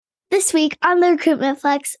This week on the Recruitment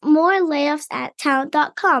Flex, more layoffs at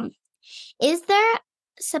talent.com. Is there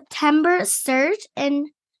September surge in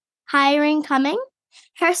hiring coming?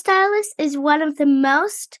 Hairstylist is one of the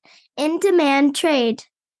most in-demand trade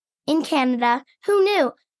in Canada. Who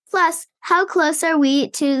knew? Plus, how close are we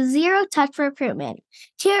to zero-touch recruitment?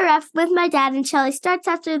 TRF with my dad and Shelly starts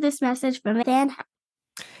after this message from Dan.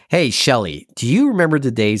 Hey, Shelly, do you remember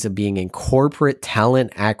the days of being in corporate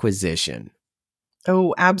talent acquisition?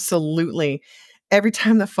 Oh, absolutely. Every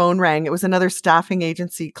time the phone rang, it was another staffing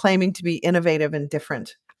agency claiming to be innovative and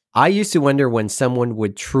different. I used to wonder when someone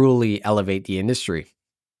would truly elevate the industry.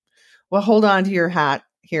 Well, hold on to your hat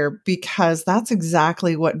here, because that's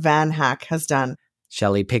exactly what VanHack has done.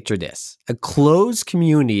 Shelly, picture this. A closed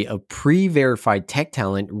community of pre-verified tech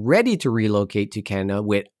talent ready to relocate to Canada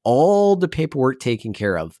with all the paperwork taken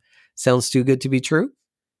care of. Sounds too good to be true?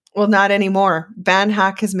 Well, not anymore.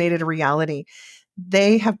 VanHack has made it a reality.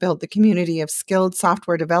 They have built the community of skilled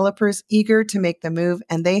software developers eager to make the move,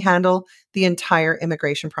 and they handle the entire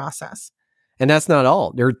immigration process. And that's not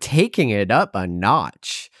all. They're taking it up a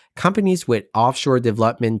notch. Companies with offshore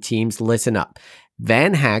development teams, listen up.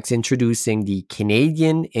 VanHack's introducing the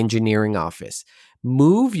Canadian Engineering Office.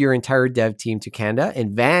 Move your entire dev team to Canada,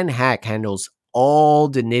 and VanHack handles all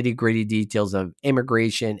the nitty-gritty details of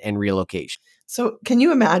immigration and relocation. So can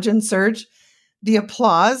you imagine, Serge, the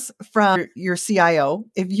applause from your CIO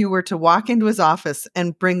if you were to walk into his office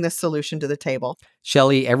and bring this solution to the table?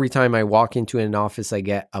 Shelly, every time I walk into an office, I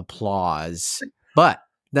get applause. But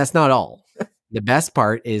that's not all. The best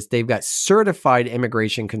part is they've got certified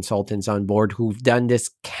immigration consultants on board who've done this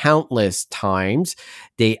countless times.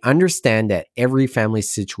 They understand that every family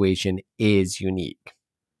situation is unique.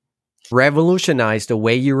 Revolutionize the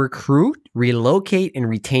way you recruit, relocate, and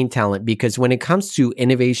retain talent, because when it comes to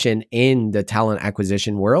innovation in the talent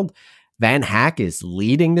acquisition world, VanHack is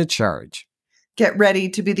leading the charge. Get ready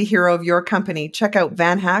to be the hero of your company. Check out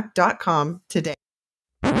vanhack.com today.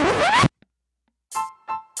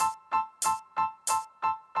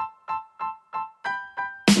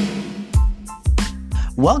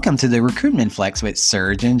 Welcome to the Recruitment Flex with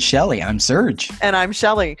Serge and Shelly. I'm Serge. And I'm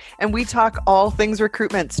Shelly. And we talk all things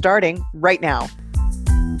recruitment starting right now.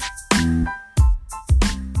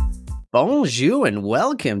 Bonjour and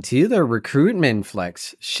welcome to the Recruitment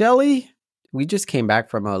Flex. Shelly, we just came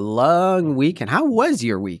back from a long weekend. How was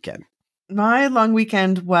your weekend? My long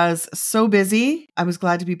weekend was so busy. I was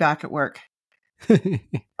glad to be back at work.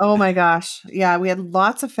 Oh my gosh. Yeah, we had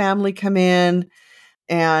lots of family come in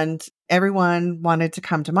and everyone wanted to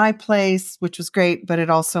come to my place, which was great, but it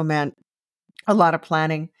also meant a lot of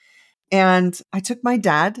planning. And I took my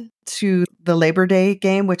dad to the Labor Day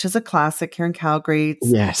game, which is a classic here in Calgary.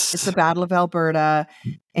 It's the Battle of Alberta,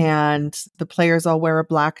 and the players all wear a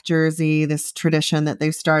black jersey, this tradition that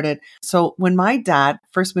they've started. So when my dad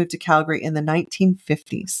first moved to Calgary in the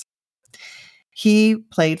 1950s, he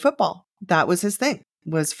played football. That was his thing,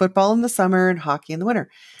 was football in the summer and hockey in the winter.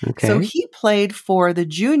 Okay. So he played for the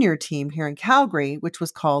junior team here in Calgary, which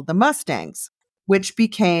was called the Mustangs, which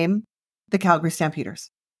became the Calgary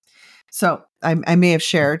Stampeders. So I may have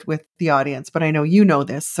shared with the audience, but I know you know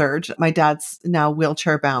this, Serge. My dad's now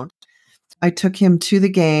wheelchair bound. I took him to the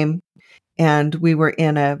game and we were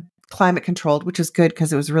in a climate controlled, which is good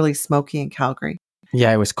because it was really smoky in Calgary.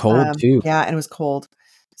 Yeah, it was cold too. Yeah, and it was cold.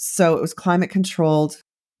 So it was climate controlled.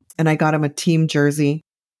 And I got him a team jersey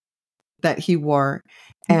that he wore.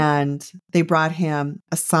 And they brought him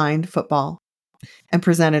a signed football and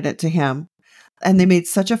presented it to him. And they made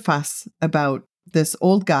such a fuss about this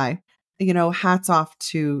old guy. You know, hats off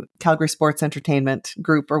to Calgary Sports Entertainment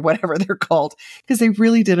Group or whatever they're called, because they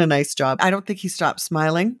really did a nice job. I don't think he stopped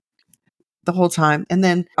smiling the whole time. And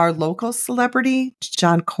then our local celebrity,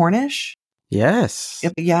 John Cornish. Yes.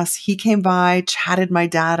 Yes, he came by, chatted my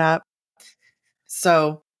dad up.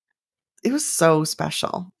 So it was so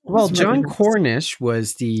special. Well, John Cornish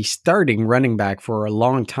was the starting running back for a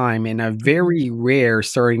long time, and a very rare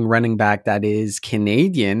starting running back that is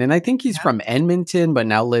Canadian. And I think he's from Edmonton, but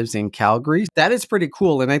now lives in Calgary. That is pretty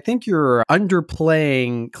cool. And I think you're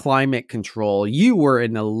underplaying climate control. You were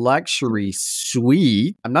in a luxury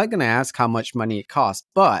suite. I'm not going to ask how much money it cost,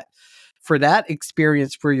 but for that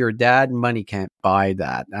experience for your dad, money can't buy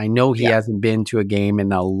that. I know he hasn't been to a game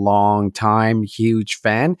in a long time. Huge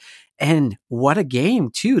fan. And what a game,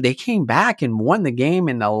 too. They came back and won the game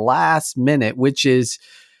in the last minute, which is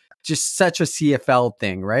just such a CFL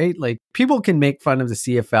thing, right? Like, people can make fun of the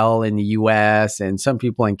CFL in the US and some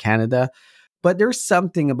people in Canada, but there's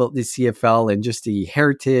something about the CFL and just the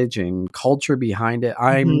heritage and culture behind it.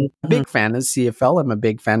 I'm a big fan of CFL. I'm a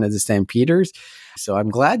big fan of the Stampeders. So I'm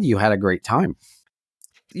glad you had a great time.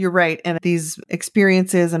 You're right. And these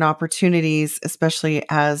experiences and opportunities, especially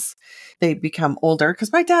as they become older,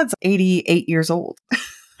 because my dad's 88 years old.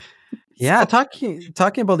 Yeah, So,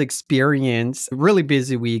 talking about experience, really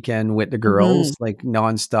busy weekend with the mhm. girls, like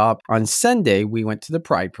nonstop. On Sunday, we went to the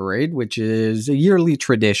Pride Parade, which is a yearly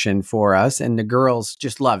tradition for us, and the girls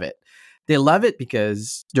just love it. They love it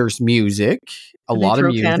because there's music, a They lot of throw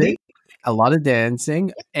music, candy. a lot of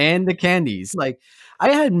dancing, and the candies. Like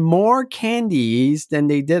I had more candies than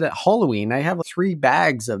they did at Halloween. I have like 3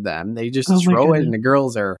 bags of them. They Oh just my throw it, goodness. and the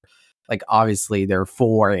girls are like obviously they're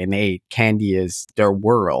 4 and 8. Candy is their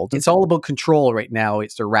world. It's all about control right now.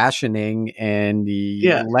 It's the rationing and the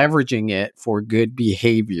Yeah. leveraging it for good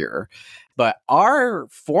behavior. But our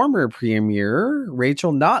former premier,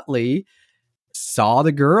 Rachel Notley, saw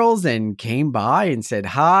the girls and came by and said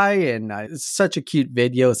hi. And it's such a cute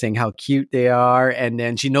video saying how cute they are. And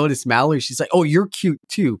then she noticed Mallory. She's like, "Oh, you're cute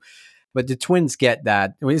too." But the twins get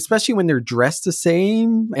that, I mean, especially when they're dressed the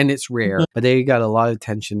same, and it's Mhm. rare. But they got a lot of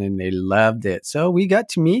attention and they loved it. So we got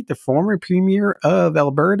to meet the former premier of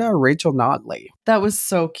Alberta, Rachel Notley. That was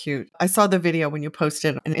so cute. I saw the video when you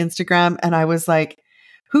posted on Instagram and I was like,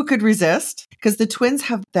 who could resist? Because the twins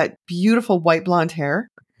have that beautiful white blonde hair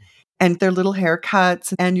and their little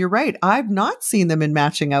haircuts. And you're right. I've not seen them in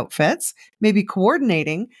matching outfits, maybe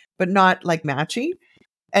coordinating, but not like matching.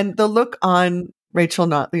 And the look on Rachel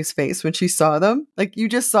Notley's face when she saw them, like you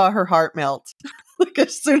just saw her heart melt. Like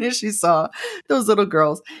as soon as she saw those little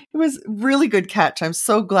girls, it was really good catch. I'm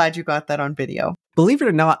so glad you got that on video. Believe it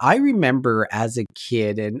or not, I remember as a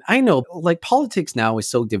kid, and I know like politics now is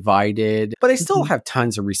so divided, but I still Mhm. have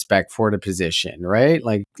tons of respect for the position, right?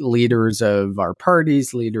 Like leaders of our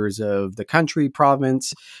parties, leaders of the country,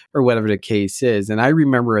 province, or whatever the case is. And I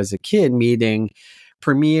remember as a kid meeting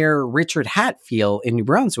Premier Richard Hatfield in New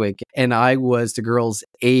Brunswick, and I was the girl's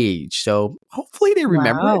age. So hopefully they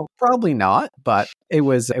remember it. Wow. Probably not, but it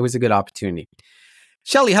was a good opportunity.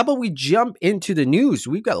 Shelly, how about we jump into the news?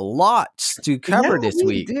 We've got lots to Yeah, cover this we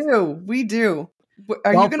week. do. We do.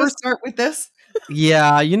 Are you Well, going to first, start with this?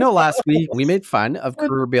 yeah, last week we made fun of What-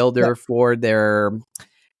 Career Yeah. Builder for their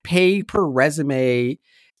pay per resume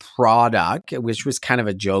product, which was kind of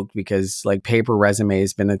a joke because like paper resume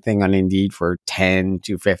has been a thing on Indeed for 10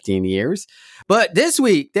 to 15 years. But this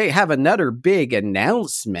week they have another big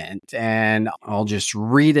announcement and I'll just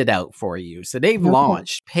read it out for you. So they've Okay.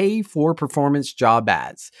 launched pay for performance job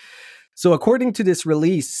ads. So, according to this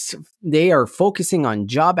release, they are focusing on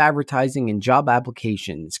job advertising and job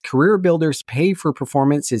applications. Career Builders Pay for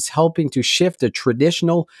Performance is helping to shift the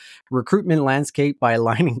traditional recruitment landscape by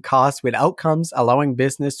aligning costs with outcomes, allowing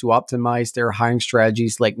business to optimize their hiring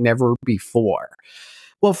strategies like never before.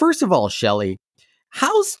 Well, first of all, Shelley,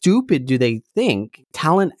 how stupid do they think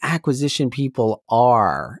talent acquisition people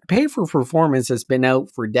are? Pay for performance has been out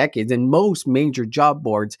for decades, and most major job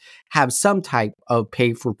boards have some type of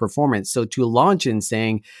pay for performance. So to launch in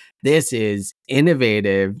saying this is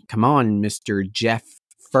innovative, come on, Mr. Jeff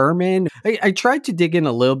Furman. I tried to dig in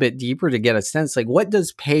a little bit deeper to get a sense like what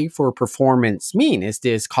does pay for performance mean? Is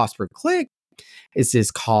this cost per click? Is this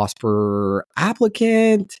cost per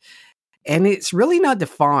applicant? And it's really not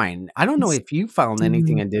defined. I don't know It's- if you found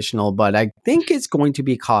anything mm, additional, but I think it's going to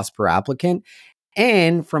be cost per applicant.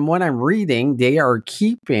 And from what I'm reading, they are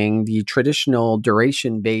keeping the traditional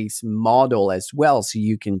duration based model as well, so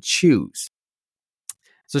you can choose.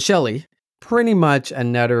 So, Shelly, pretty much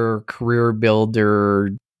another career builder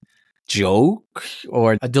joke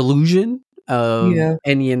or a delusion of Yeah.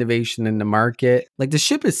 any innovation in the market. Like the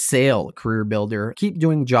ship has sailed, career builder. Keep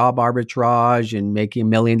doing job arbitrage and making $1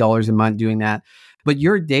 million a month doing that. But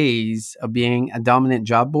your days of being a dominant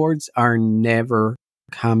job boards are never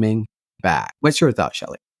coming back. What's your thought,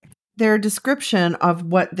 Shelley? Their description of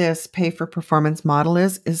what this pay for performance model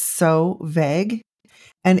is so vague.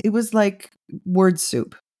 And it was like word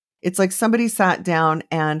soup. It's like somebody sat down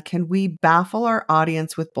and can we baffle our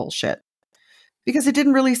audience with bullshit? Because it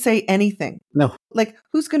didn't really say anything. No. Like,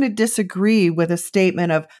 who's going to disagree with a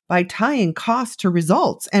statement of by tying costs to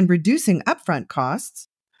results and reducing upfront costs,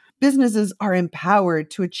 businesses are empowered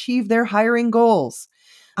to achieve their hiring goals?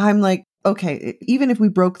 I'm like, okay, even if we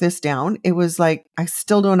broke this down, it was like, I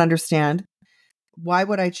still don't understand. Why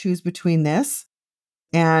would I choose between this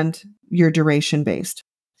and your duration based?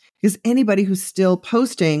 Because anybody who's still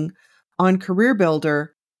posting on Career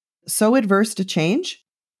Builder so adverse to change,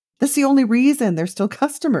 that's the only reason they're still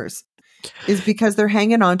customers is because they're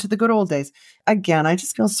hanging on to the good old days. Again, I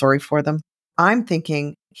just feel sorry for them. I'm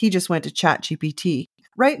thinking he just went to Chat GPT.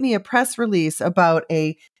 Write me a press release about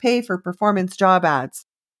a pay for performance job ads.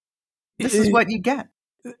 This is what you get.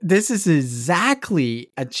 This is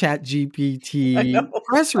exactly a Chat I GPT know.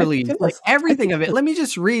 press release, It like is. everything of it. Let me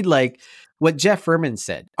just read like what Jeff Furman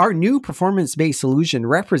said. Our new performance-based solution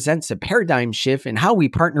represents a paradigm shift in how we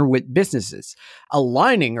partner with businesses,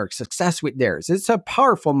 aligning our success with theirs. It's a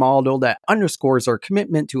powerful model that underscores our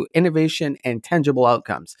commitment to innovation and tangible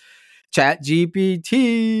outcomes. Chat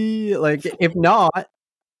GPT, like if not,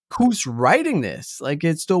 who's writing this? Like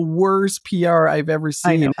it's the worst PR I've ever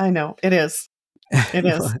seen. I know. It is. It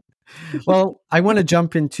is. Well, I want to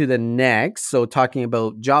jump into the next. So, talking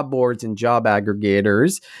about job boards and job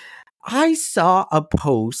aggregators, I saw a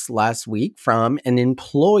post last week from an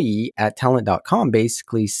employee at talent.com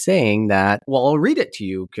basically saying that, well, I'll read it to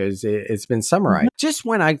you because it's been summarized. Just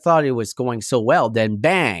when I thought it was going so well, then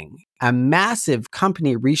bang, a massive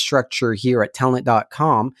company restructure here at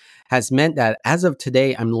talent.com has meant that as of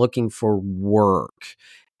today, I'm looking for work.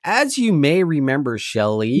 As you may remember,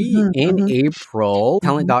 Shelley, Mhm, in mhm, April, mhm.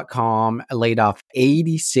 Talent.com laid off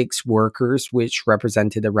 86 workers, which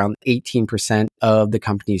represented around 18% of the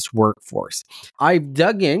company's workforce. I've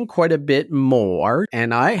dug in quite a bit more,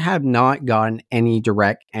 and I have not gotten any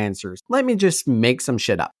direct answers. Let me just make some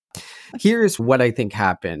shit up. Here's what I think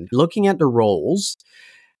happened. Looking at the roles,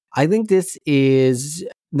 I think this is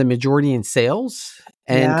the majority in sales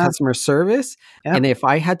and Yeah. customer service. Yep. And if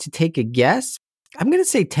I had to take a guess, I'm going to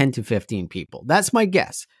say 10 to 15 people. That's my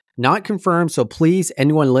guess. Not confirmed. So please,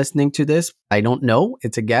 anyone listening to this, I don't know.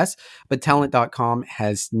 It's a guess, but talent.com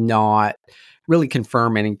has not really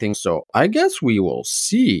confirmed anything. So I guess we will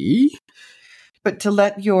see. But to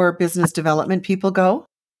let your business development people go.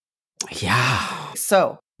 Yeah.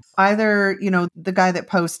 So either, the guy that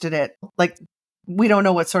posted it, like, we don't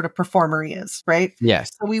know what sort of performer he is, right?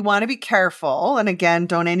 Yes. So we want to be careful. And again,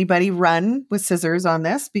 don't anybody run with scissors on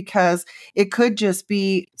this because it could just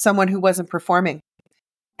be someone who wasn't performing.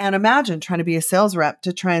 And imagine trying to be a sales rep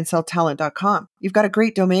to try and sell talent.com. You've got a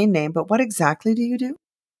great domain name, but what exactly do you do?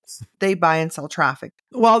 They buy and sell traffic.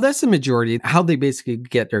 Well, that's the majority. How they basically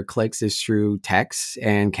get their clicks is through text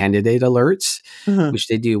and candidate alerts, Mhm. which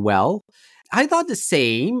they do well. I thought the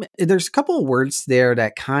same. There's a couple of words there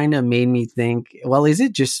that kind of made me think, well, is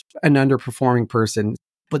it just an underperforming person?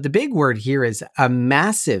 But the big word here is a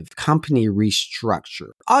massive company restructure.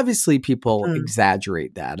 Obviously, people Mm.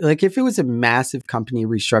 exaggerate that. Like if it was a massive company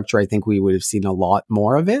restructure, I think we would have seen a lot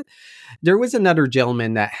more of it. There was another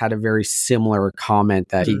gentleman that had a very similar comment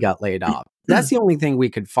that he got laid off. That's the only thing we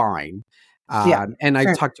could find. Yeah. And I've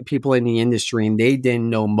Fair. talked to people in the industry and they didn't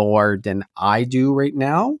know more than I do right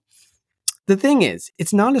now. The thing is,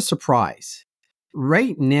 it's not a surprise.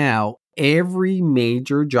 Right now, every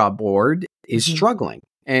major job board is Mhm. struggling.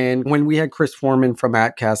 And when we had Chris Foreman from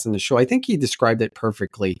AtCast on the show, I think he described it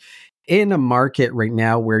perfectly. In a market right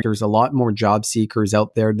now where there's a lot more job seekers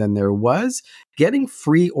out there than there was, getting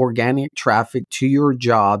free organic traffic to your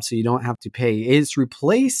job so you don't have to pay is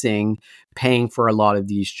replacing paying for a lot of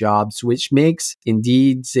these jobs, which makes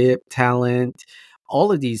Indeed, Zip, Talent,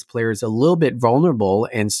 all of these players a little bit vulnerable,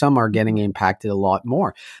 and some are getting impacted a lot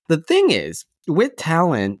more. The thing is, with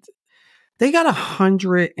Talent, they got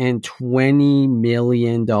 $120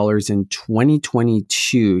 million in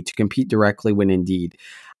 2022 to compete directly with Indeed.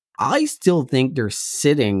 I still think they're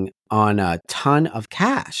sitting on a ton of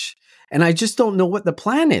cash. And I just don't know what the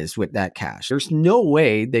plan is with that cash. There's no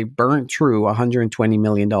way they burned through $120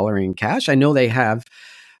 million in cash. I know they have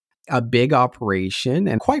a big operation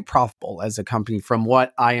and quite profitable as a company from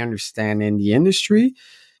what I understand in the industry.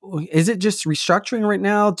 Is it just restructuring right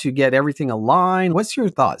now to get everything aligned? What's your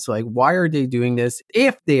thoughts? Like, why are they doing this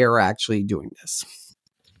if they are actually doing this?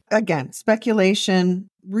 Again, speculation,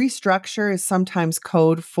 restructure is sometimes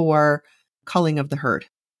code for culling of the herd.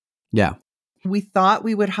 Yeah. We thought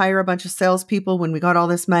we would hire a bunch of salespeople when we got all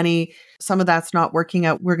this money. Some of that's not working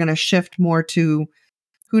out. We're going to shift more to,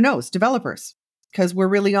 who knows, developers, because we're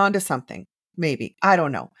really onto something. Maybe. I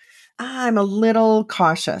don't know. I'm a little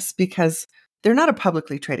cautious because they're not a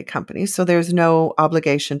publicly traded company, so there's no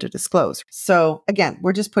obligation to disclose. So again,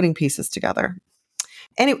 we're just putting pieces together.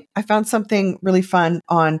 Anyway, I found something really fun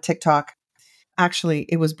on TikTok. Actually,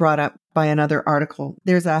 it was brought up by another article.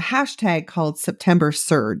 There's a hashtag called September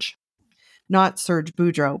Surge. Not Serge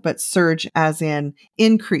Boudreau, but surge as in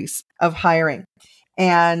increase of hiring.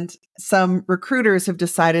 And some recruiters have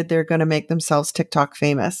decided they're going to make themselves TikTok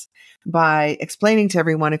famous by explaining to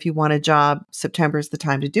everyone, if you want a job, September is the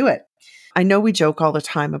time to do it. I know we joke all the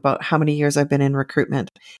time about how many years I've been in recruitment.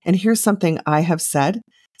 And here's something I have said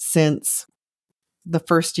since the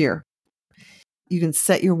first year. You can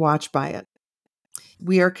set your watch by it.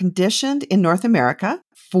 We are conditioned in North America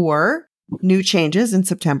for new changes in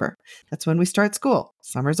September. That's when we start school.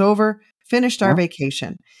 Summer's over. finished our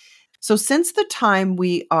vacation. So since the time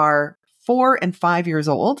we are 4 and 5 years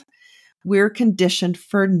old, we're conditioned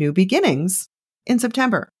for new beginnings in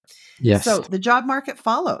September. Yes. So the job market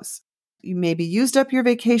follows. You maybe used up your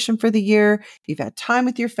vacation for the year. You've had time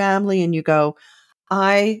with your family and you go,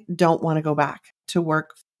 I don't want to go back to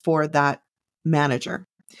work for that manager.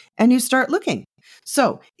 And you start looking.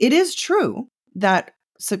 So it is true that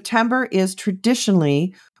September is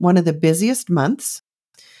traditionally one of the busiest months.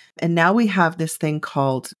 And now we have this thing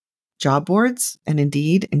called job boards and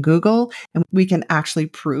Indeed and Google, and we can actually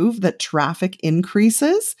prove that traffic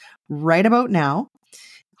increases right about now.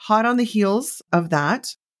 Hot on the heels of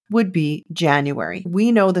that would be January.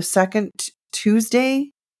 We know the second Tuesday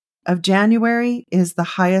of January is the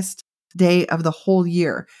highest day of the whole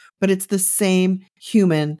year, but it's the same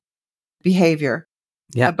human behavior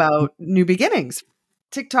about new beginnings.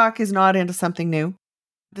 TikTok is not into something new.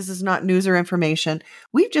 This is not news or information.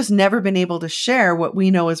 We've just never been able to share what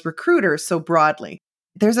we know as recruiters so broadly.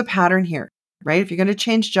 There's a pattern here, right? If you're going to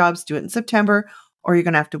change jobs, do it in September, or you're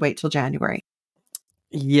going to have to wait till January.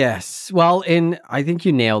 Yes. Well, and I think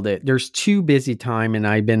you nailed it. There's too busy time, and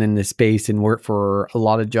I've been in this space and worked for a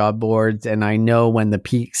lot of job boards, and I know when the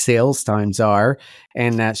peak sales times are,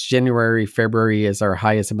 and that's January, February is our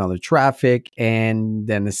highest amount of traffic. And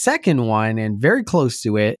then the second one, and very close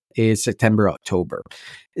to it, is September, October.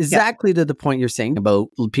 Exactly to the point you're saying about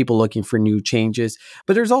people looking for new changes.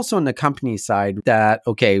 But there's also on the company side that,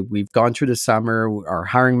 okay, we've gone through the summer, our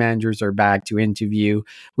hiring managers are back to interview.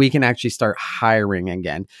 We can actually start hiring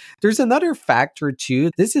again. There's another factor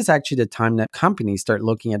too. This is actually the time that companies start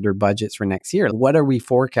looking at their budgets for next year. What are we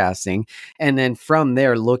forecasting? And then from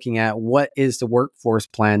there, looking at what is the workforce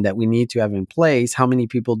plan that we need to have in place? How many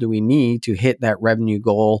people do we need to hit that revenue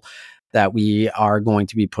goal that we are going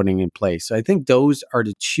to be putting in place? So I think those are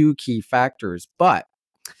the two key factors. But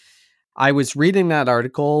I was reading that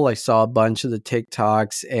article, I saw a bunch of the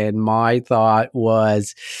TikToks, and my thought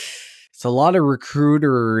was it's a lot of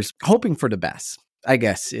recruiters hoping for the best, I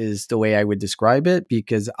guess is the way I would describe it,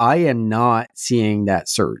 because I am not seeing that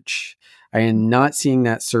surge. I am not seeing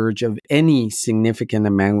that surge of any significant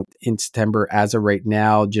amount in September as of right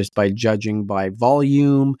now, just by judging by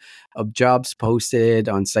volume of jobs posted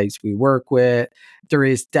on sites we work with. There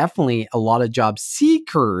is definitely a lot of job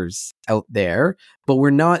seekers out there, but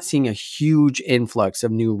we're not seeing a huge influx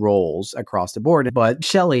of new roles across the board. But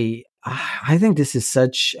Shelley, I think this is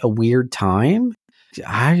such a weird time.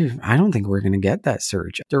 I don't think we're going to get that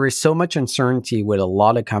surge. There is so much uncertainty with a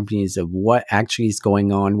lot of companies of what actually is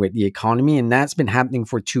going on with the economy. And that's been happening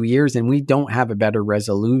for 2 years, and we don't have a better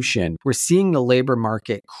resolution. We're seeing the labor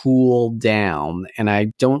market cool down, and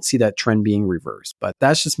I don't see that trend being reversed. But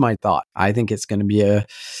that's just my thought. I think it's going to be a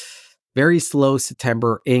very slow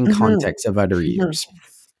September in context of other years.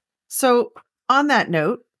 So on that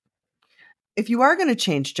note, if you are going to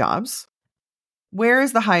change jobs, where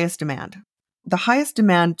is the highest demand? The highest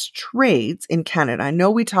demand trades in Canada. I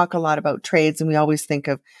know we talk a lot about trades and we always think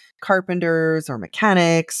of carpenters or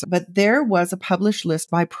mechanics, but there was a published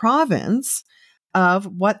list by province of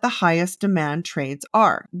what the highest demand trades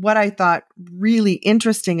are. What I thought really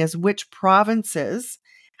interesting is which provinces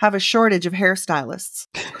have a shortage of hairstylists.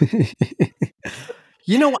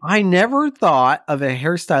 You know, I never thought of a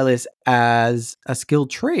hairstylist as a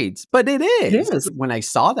skilled trades, but it is. It is. When I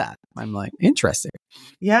saw that, I'm like, interesting.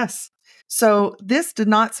 Yes. So this did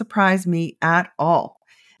not surprise me at all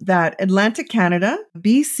that Atlantic Canada,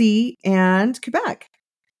 BC, and Quebec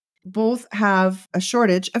both have a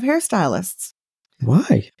shortage of hairstylists.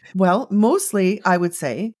 Why? Well, mostly, I would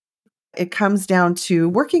say, it comes down to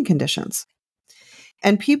working conditions.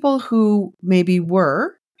 And people who maybe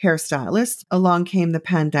were hairstylists, along came the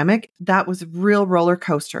pandemic. That was a real roller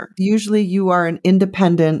coaster. Usually you are an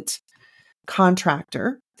independent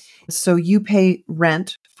contractor. So you pay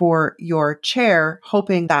rent for your chair,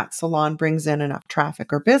 hoping that salon brings in enough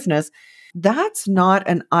traffic or business. That's not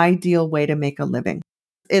an ideal way to make a living.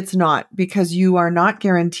 It's not, because you are not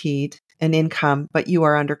guaranteed an income, but you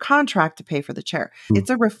are under contract to pay for the chair. It's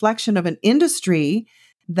a reflection of an industry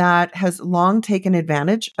that has long taken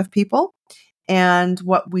advantage of people. And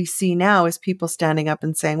what we see now is people standing up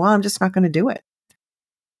and saying, well, I'm just not going to do it.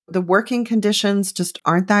 The working conditions just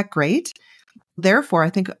aren't that great. Therefore, I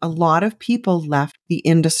think a lot of people left the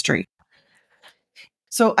industry.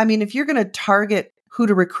 So, I mean, if you're going to target who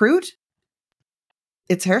to recruit,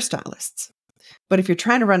 it's hairstylists. But if you're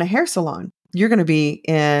trying to run a hair salon, you're going to be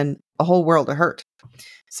in a whole world of hurt.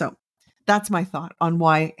 So that's my thought on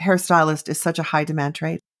why hairstylist is such a high demand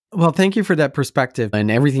trade. Well, thank you for that perspective. And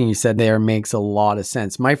everything you said there makes a lot of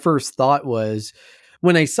sense. My first thought was,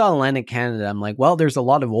 when I saw Atlantic Canada, I'm like, well, there's a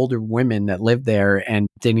lot of older women that live there and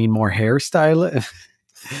they need more hairstylists.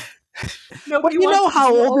 Well, Nobody you know wants to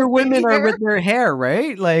how do older old lady women are hair. with their hair,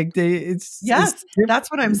 right? Like it's Yes, that's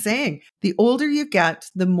what I'm saying. The older you get,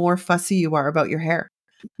 the more fussy you are about your hair.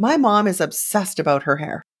 My mom is obsessed about her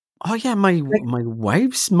hair. Oh yeah, my Like,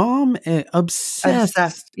 wife's mom,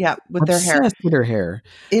 obsessed yeah, with their hair. with her hair.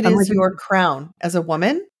 It I'm is like, your crown as a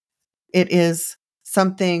woman. It is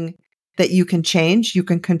something that you can change, you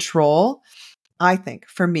can control. I think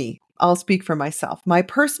for me, I'll speak for myself. My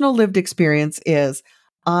personal lived experience is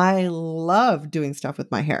I love doing stuff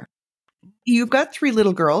with my hair. You've got 3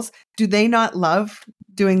 little girls. Do they not love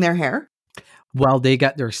doing their hair? well, they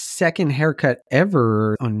got their second haircut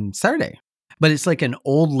ever on Saturday. But it's like an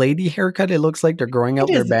old lady haircut. It looks like they're growing It out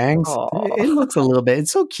their is. bangs. It Oh, looks a little bit.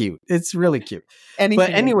 It's so cute. It's really cute. But anything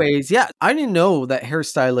is. anyways, yeah, I didn't know that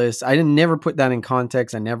hairstylist. I didn't never put that in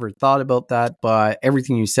context. I never thought about that. But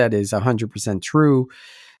everything you said is 100% true.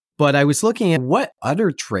 But I was looking at what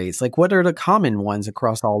other trades, like what are the common ones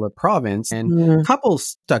across all the province, and a Mm, couple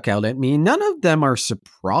stuck out at me. None of them are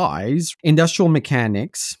surprise. Industrial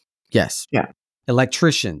mechanics, yes. yeah.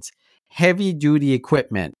 Electricians, heavy duty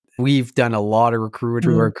equipment. We've done a lot of recruit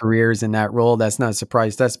through Mm, our careers in that role. That's not a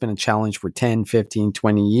surprise. That's been a challenge for 10, 15,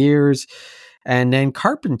 20 years. And then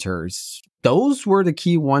carpenters. Those were the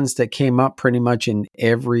key ones that came up pretty much in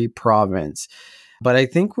every province. But I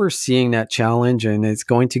think we're seeing that challenge and it's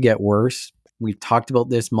going to get worse. We've talked about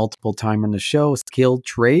this multiple times on the show. Skilled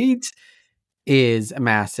trades is a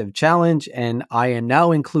massive challenge. And I am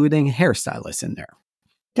now including hairstylists in there.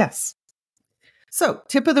 yes. So,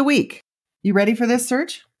 tip of the week. You ready for this,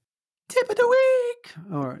 Serge? Tip of the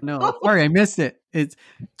week. Or no, sorry, I missed it. It's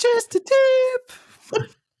just a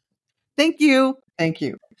tip. Thank you. Thank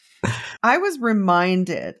you. I was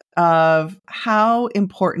reminded of how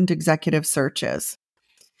important executive search is.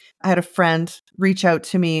 I had a friend reach out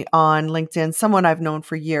to me on LinkedIn, someone I've known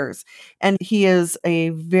for years, and he is a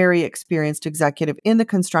very experienced executive in the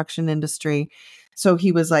construction industry. So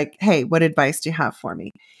he was like, "Hey, what advice do you have for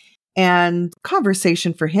me?" And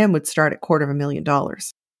conversation for him would start at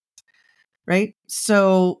 $250,000, right?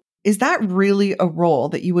 So is that really a role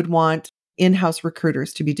that you would want in-house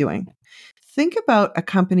recruiters to be doing? Think about a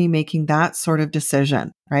company making that sort of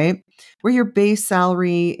decision, right? Where your base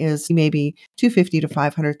salary is maybe 250 to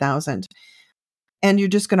 500,000 and you're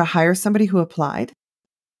just going to hire somebody who applied.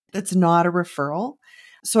 That's not a referral.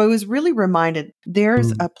 So I was really reminded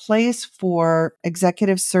there's a place for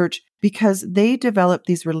executive search because they develop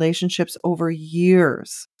these relationships over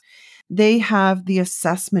years. They have the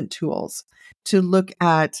assessment tools to look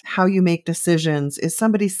at how you make decisions. Is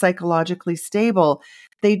somebody psychologically stable?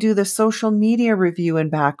 They do the social media review in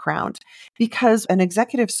background because an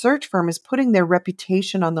executive search firm is putting their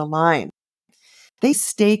reputation on the line. They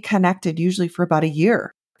stay connected usually for about a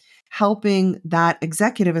year, helping that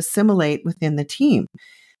executive assimilate within the team.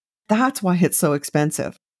 That's why it's so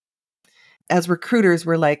expensive. As recruiters,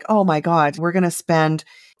 we're like, oh my God, we're going to spend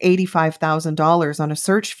 $85,000 on a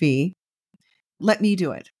search fee. Let me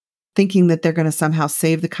do it, thinking that they're going to somehow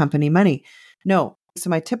save the company money. No. So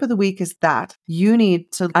my tip of the week is that you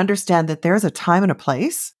need to understand that there's a time and a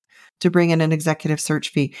place to bring in an executive search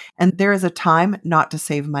fee, and there is a time not to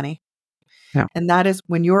save money. Yeah. And that is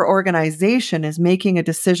when your organization is making a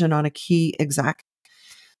decision on a key exec.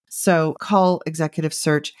 So call executive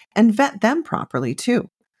search and vet them properly too.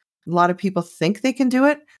 A lot of people think they can do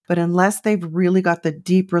it, but unless they've really got the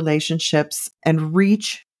deep relationships and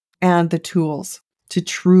reach and the tools to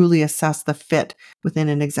truly assess the fit within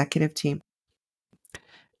an executive team.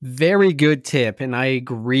 Very good tip. And I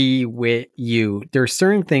agree with you. There are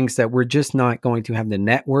certain things that we're just not going to have the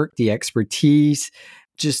network, the expertise,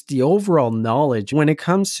 just the overall knowledge when it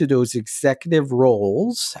comes to those executive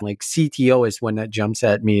roles. Like CTO is one that jumps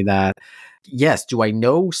at me that, yes, do I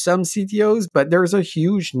know some CTOs? But there's a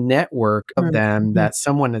huge network of them Mm-hmm. that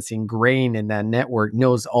someone that's ingrained in that network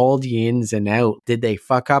knows all the ins and out. Did they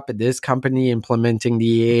fuck up at this company implementing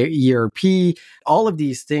the ERP? All of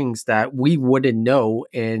these things that we wouldn't know,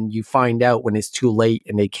 and you find out when it's too late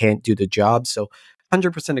and they can't do the job. So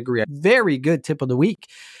 100% agree. Very good tip of the week.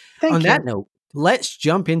 Thank On you. that note, let's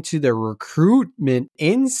jump into the recruitment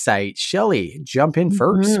insight. Shelley, jump in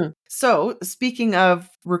first. Mhm. So, speaking of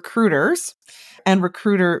recruiters and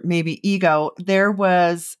recruiter maybe ego, there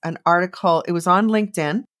was an article, it was on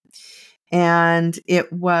LinkedIn and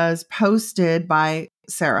it was posted by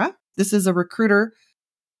Sarah. This is a recruiter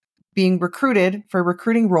being recruited for a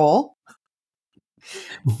recruiting role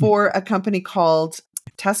for a company called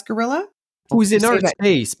Tuscarilla. Who's in Say our that.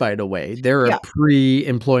 space, by the way. They're Yeah. a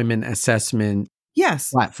pre-employment assessment Yes.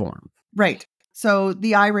 platform. Right. So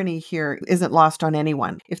the irony here isn't lost on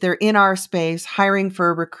anyone. If they're in our space hiring for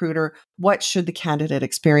a recruiter, what should the candidate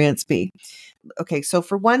experience be? Okay, so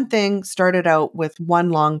for one thing, started out with one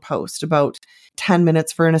long post about 10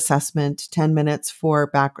 minutes for an assessment, 10 minutes for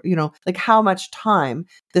back, like how much time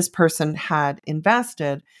this person had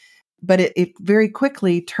invested. But it very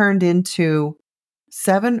quickly turned into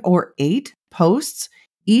 7 or 8 posts,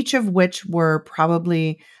 each of which were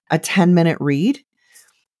probably a 10-minute read.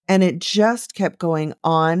 And it just kept going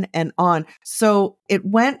on and on. So it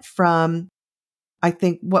went from, I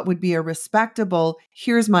think, what would be a respectable,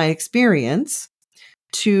 here's my experience,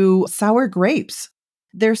 to sour grapes.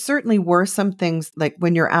 There certainly were some things like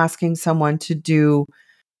when you're asking someone to do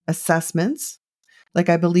assessments. Like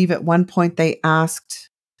I believe at one point they asked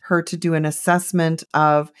her to do an assessment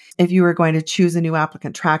of if you were going to choose a new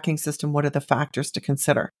applicant tracking system, what are the factors to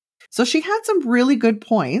consider? So she had some really good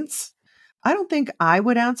points. I don't think I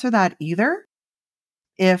would answer that either.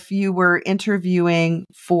 If you were interviewing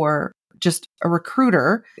for just a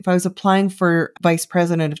recruiter, if I was applying for vice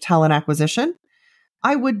president of talent acquisition,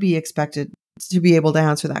 I would be expected to be able to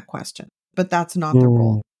answer that question, but that's not the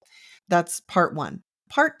role. That's part one.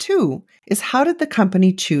 Part two is how did the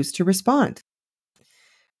company choose to respond?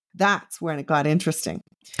 That's when it got interesting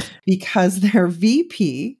because their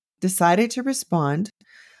VP decided to respond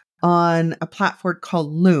on a platform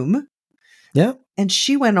called Loom. Yeah. And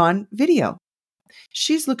she went on video.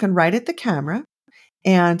 She's looking right at the camera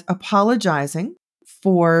and apologizing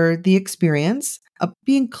for the experience, of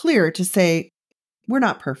being clear to say, we're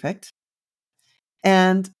not perfect.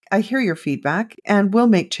 And I hear your feedback and we'll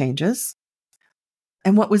make changes.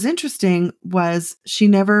 And what was interesting was she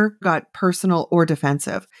never got personal or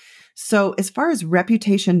defensive. So as far as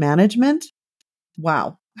reputation management,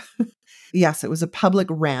 wow. Yes, it was a public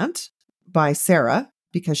rant by Sarah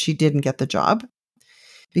because she didn't get the job,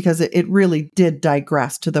 because it really did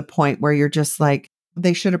digress to the point where you're just like,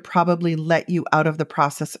 they should have probably let you out of the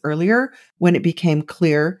process earlier when it became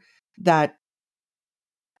clear that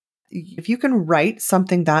if you can write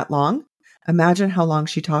something that long, imagine how long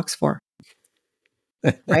she talks for,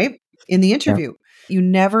 right? In the interview, you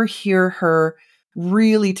never hear her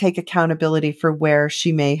really take accountability for where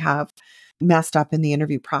she may have messed up in the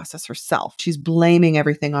interview process herself. She's blaming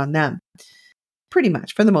everything on them, pretty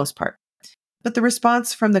much for the most part. But the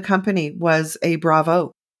response from the company was a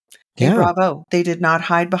bravo. Yeah. A bravo. They did not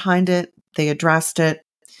hide behind it. They addressed it,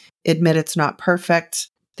 admit it's not perfect.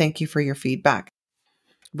 Thank you for your feedback.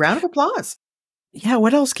 Round of applause. Yeah,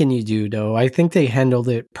 what else can you do, though? I think they handled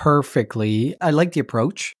it perfectly. I like the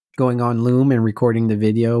approach, going on Loom and recording the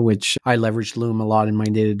video, which I leverage Loom a lot in my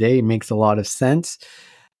day-to-day. It makes a lot of sense.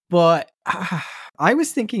 But I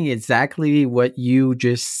was thinking exactly what you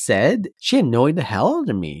just said. She annoyed the hell out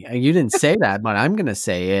of me. You didn't say that, but I'm going to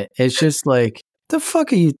say it. It's just like, the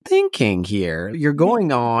fuck are you thinking here? You're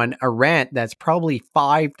going on a rant that's probably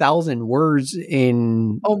 5,000 words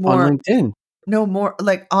on LinkedIn. No more.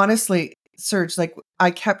 Like, honestly, Serge, like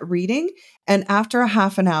I kept reading, and after a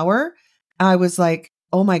half an hour, I was like,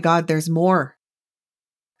 oh my God, there's more.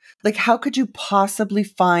 Like, how could you possibly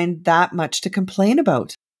find that much to complain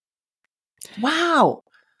about? Wow.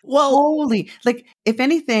 Well, Holy, like, if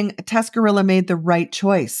anything, Tuscarilla made the right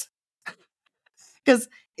choice. Because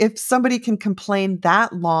if somebody can complain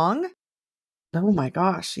that long, oh my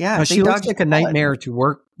gosh. Yeah. she looks like a nightmare to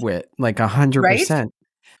work with, like 100%. Right?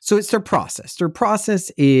 So it's their process. Their process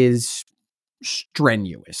is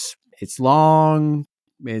strenuous. It's long,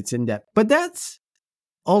 it's in depth, but that's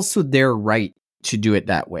also their right to do it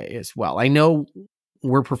that way as well. I know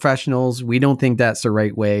we're professionals. We don't think that's the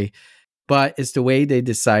right way, but it's the way they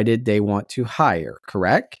decided they want to hire,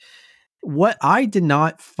 correct? What I did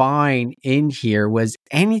not find in here was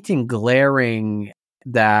anything glaring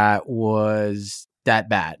that was that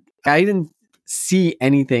bad. I didn't see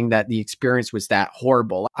anything that the experience was that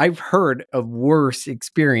horrible. I've heard of worse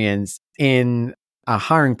experience in a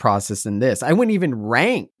hiring process than this. I wouldn't even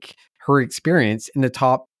rank her experience in the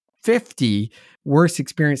top 50 worst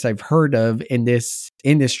experience I've heard of in this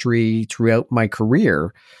industry throughout my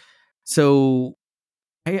career. So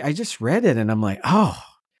I just read it and I'm like, oh,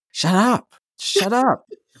 shut up. Shut up.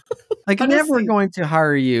 Like, Honestly. never going to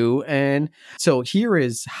hire you. And so here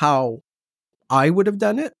is how I would have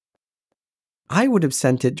done it. I would have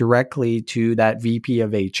sent it directly to that VP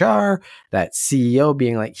of HR, that CEO,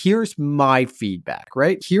 being like, here's my feedback,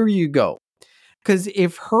 right? Here you go. Because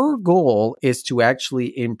if her goal is to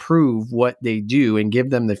actually improve what they do and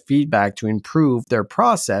give them the feedback to improve their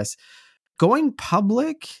process, going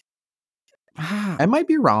public, I might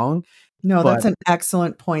be wrong. No, that's an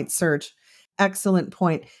excellent point, Serge. Excellent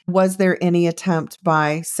point. Was there any attempt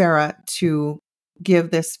by Sarah to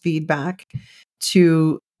give this feedback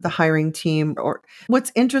to the hiring team? Or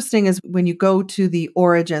what's interesting is when you go to the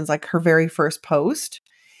origins, like her very first post,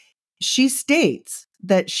 she states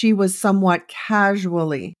that she was somewhat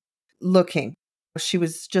casually looking. She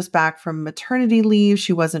was just back from maternity leave.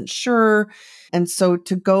 She wasn't sure. And so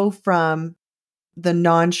to go from the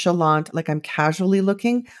nonchalant, like I'm casually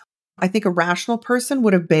looking, I think a rational person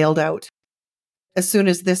would have bailed out as soon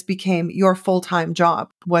as this became your full-time job,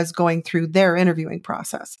 was going through their interviewing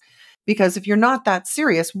process. Because if you're not that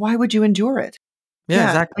serious, why would you endure it? Yeah, Yeah, like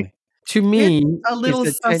exactly. To it's me, a little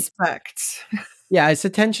suspect. it's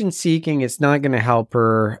attention seeking. It's not going to help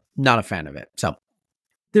her. Not a fan of it. So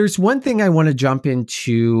there's one thing I want to jump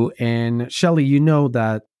into. And Shelley, you know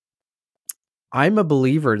that I'm a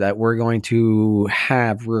believer that we're going to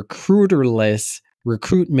have recruiterless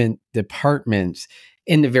recruitment departments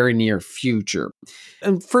in the very near future.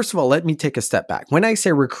 And first of all, let me take a step back. When I say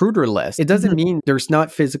recruiterless, it doesn't mean there's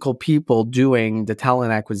not physical people doing the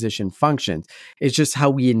talent acquisition functions. It's just how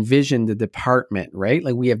we envision the department, right?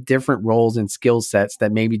 Like we have different roles and skill sets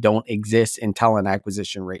that maybe don't exist in talent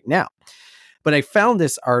acquisition right now. But I found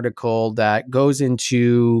this article that goes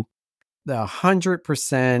into the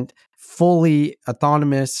 100% fully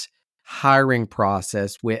autonomous hiring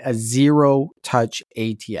process with a zero touch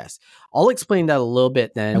ATS. I'll explain that a little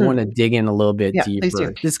bit, then I want to dig in a little bit Yeah, please do.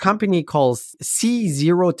 deeper. This company calls C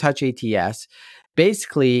Zero Touch ATS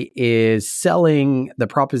basically is selling the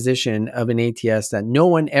proposition of an ATS that no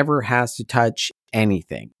one ever has to touch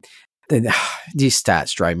anything. These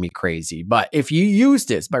stats drive me crazy. But if you use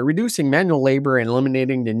this by reducing manual labor and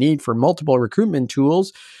eliminating the need for multiple recruitment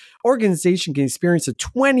tools, organization can experience a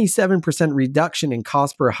 27% reduction in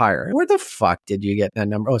cost per hire. Where the fuck did you get that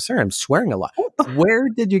number? Oh, sorry, I'm swearing a lot. Where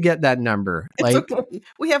did you get that number? It's okay.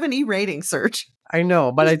 We have an E-rating, Serge. I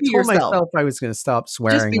know, but Just I be told yourself. myself I was going to stop Just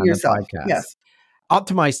swearing be on the yourself. podcast. Yes.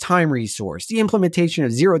 Optimize time resource. The implementation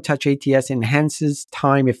of zero touch ATS enhances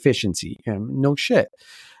time efficiency. No shit.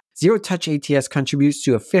 Zero touch ATS contributes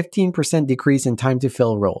to a 15% decrease in time to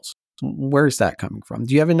fill roles. Where's that coming from?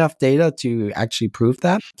 Do you have enough data to actually prove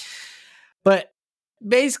that? But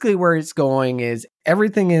basically where it's going is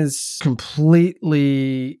everything is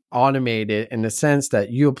completely automated in the sense that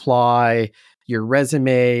you apply, your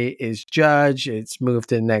resume is judged, it's moved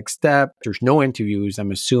to the next step. There's no interviews,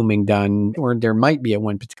 I'm assuming, done, or there might be at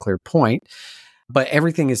one particular point, but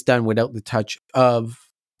everything is done without the touch of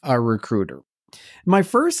a recruiter. My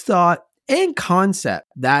first thought and concept,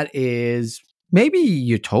 that is maybe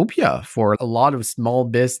utopia for a lot of small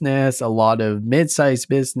business, a lot of mid-sized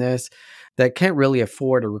business that can't really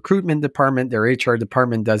afford a recruitment department. Their HR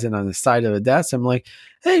department does it on the side of the desk. I'm like,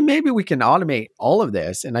 hey, maybe we can automate all of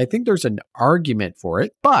this. And I think there's an argument for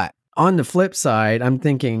it. But on the flip side, I'm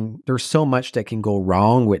thinking there's so much that can go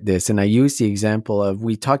wrong with this. And I use the example of,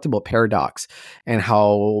 we talked about Paradox and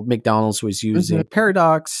how McDonald's was using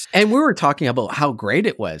Paradox. And we were talking about how great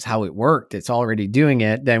it was, how it worked. It's already doing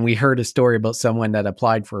it. Then we heard a story about someone that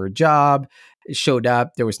applied for a job, showed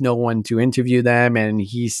up, there was no one to interview them. And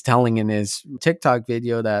he's telling in his TikTok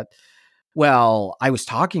video that, well, I was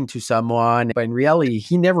talking to someone, but in reality,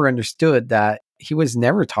 he never understood that he was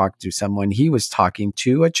never talking to someone. He was talking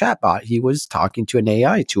to a chatbot. He was talking to an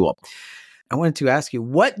AI tool. I wanted to ask you,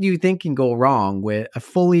 what do you think can go wrong with a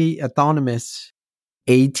fully autonomous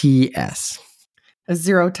ATS? A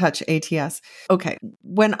zero touch ATS. Okay.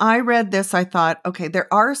 When I read this, I thought, okay,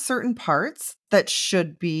 there are certain parts that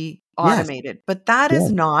should be automated, but that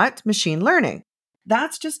is not machine learning.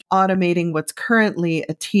 That's just automating what's currently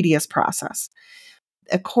a tedious process.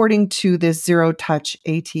 According to this zero touch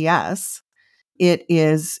ATS, it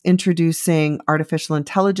is introducing artificial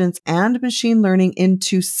intelligence and machine learning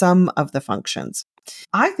into some of the functions.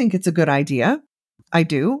 I think it's a good idea. I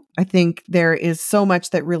do. I think there is so much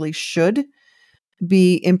that really should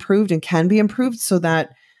be improved and can be improved so that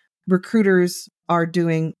recruiters are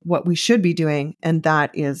doing what we should be doing. And that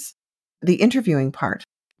is the interviewing part,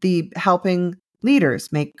 the helping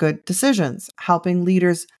leaders make good decisions, helping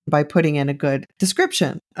leaders by putting in a good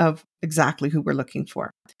description of exactly who we're looking for.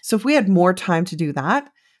 So if we had more time to do that,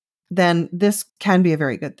 then this can be a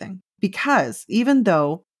very good thing. Because even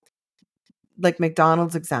though, like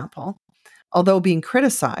McDonald's example, although being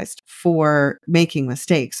criticized for making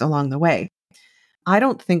mistakes along the way, I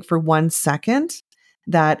don't think for 1 second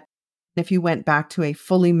that if you went back to a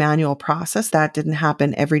fully manual process, that didn't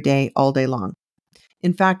happen every day, all day long.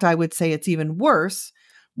 In fact, I would say it's even worse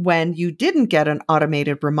when you didn't get an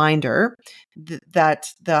automated reminder that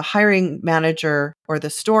the hiring manager or the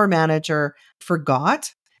store manager forgot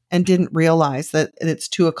and didn't realize that it's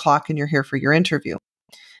 2:00 and you're here for your interview.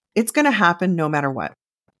 It's going to happen no matter what,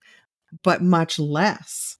 but much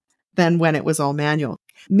less than when it was all manual.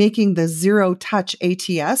 Making the zero touch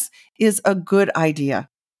ATS is a good idea.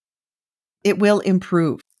 It will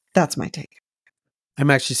improve. That's my take.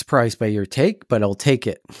 I'm actually surprised by your take, but I'll take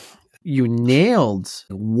it. You nailed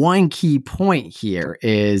one key point here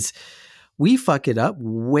is we fuck it up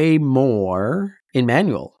way more in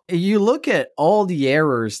manual. You look at all the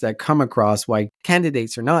errors that come across why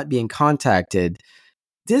candidates are not being contacted.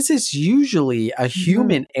 This is usually a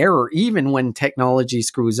human error, even when technology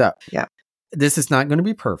screws up. Yeah. This is not going to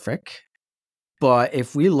be perfect. But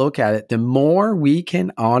if we look at it, the more we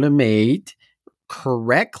can automate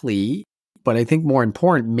correctly, but I think more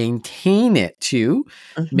important, maintain it too,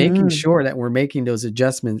 making sure that we're making those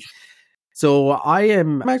adjustments. So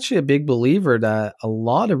I'm actually a big believer that a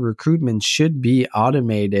lot of recruitment should be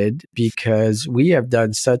automated because we have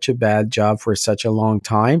done such a bad job for such a long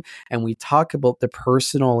time. And we talk about the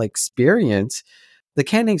personal experience. The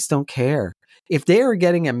candidates don't care. If they are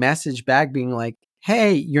getting a message back being like,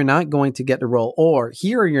 hey, you're not going to get the role, or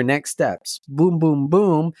here are your next steps, boom, boom,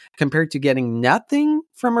 boom, compared to getting nothing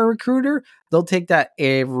from a recruiter, they'll take that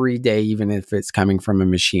every day, even if it's coming from a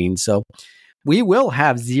machine. So we will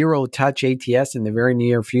have zero touch ATS in the very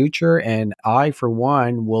near future. And I, for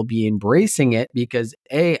one, will be embracing it because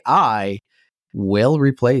AI will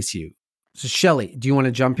replace you. So Shelley, do you want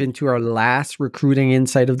to jump into our last recruiting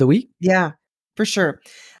insight of the week? Yeah, for sure.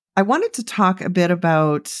 I wanted to talk a bit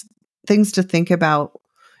about things to think about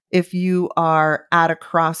if you are at a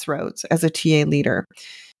crossroads as a TA leader,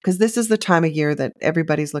 because this is the time of year that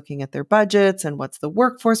everybody's looking at their budgets and what's the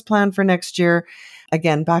workforce plan for next year.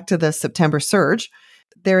 Again, back to the September surge.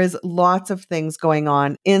 There is lots of things going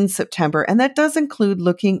on in September, and that does include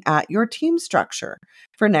looking at your team structure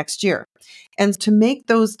for next year. And to make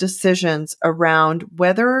those decisions around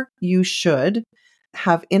whether you should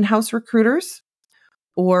have in-house recruiters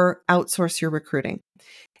or outsource your recruiting.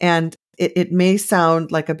 And it may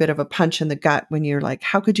sound like a bit of a punch in the gut when you're like,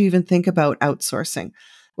 how could you even think about outsourcing?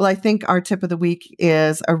 Well, I think our tip of the week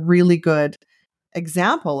is a really good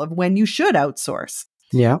example of when you should outsource.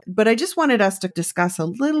 Yeah. But I just wanted us to discuss a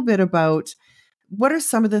little bit about what are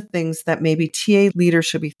some of the things that maybe TA leaders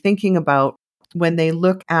should be thinking about when they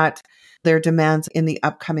look at their demands in the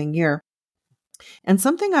upcoming year. And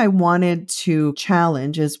something I wanted to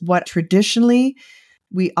challenge is what traditionally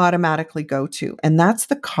we automatically go to, and that's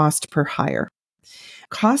the cost per hire.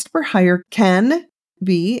 Cost per hire can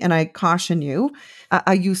be, and I caution you,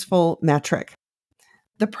 a useful metric.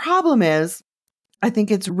 The problem is, I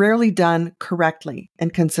think it's rarely done correctly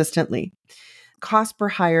and consistently. Cost per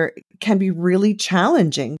hire can be really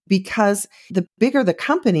challenging because the bigger the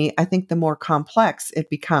company, I think the more complex it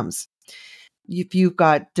becomes. If you've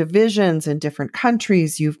got divisions in different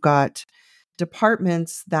countries, you've got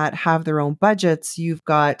departments that have their own budgets, you've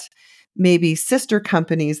got maybe sister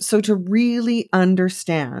companies. So to really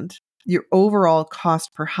understand your overall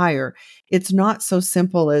cost per hire, it's not so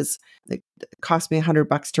simple as it cost me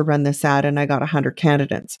 $100 to run this ad and I got 100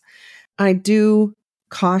 candidates. I do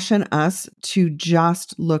caution us to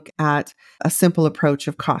just look at a simple approach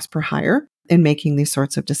of cost per hire in making these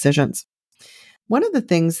sorts of decisions. One of the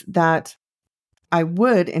things that I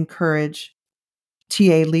would encourage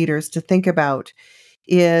TA leaders to think about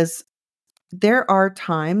is there are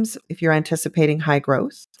times if you're anticipating high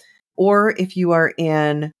growth or if you are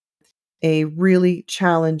in a really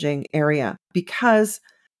challenging area, because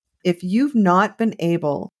if you've not been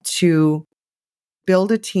able to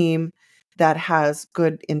build a team that has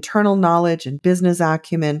good internal knowledge and business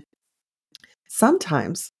acumen,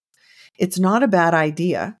 sometimes it's not a bad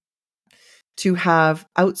idea to have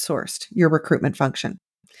outsourced your recruitment function.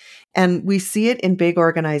 And we see it in big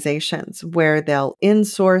organizations where they'll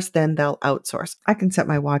insource, then they'll outsource. I can set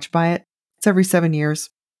my watch by it. It's every 7 years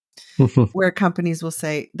where companies will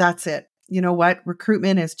say, that's it. You know what?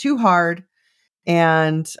 Recruitment is too hard.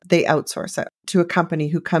 And they outsource it to a company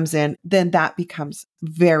who comes in. Then that becomes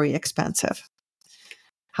very expensive.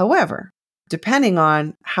 However, depending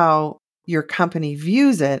on how your company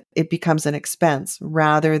views it, it becomes an expense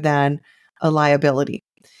rather than a liability.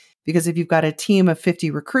 Because if you've got a team of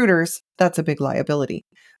 50 recruiters, that's a big liability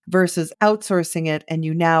versus outsourcing it. And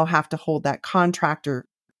you now have to hold that contractor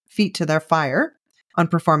feet to their fire on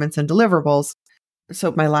performance and deliverables.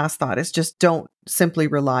 So my last thought is just don't simply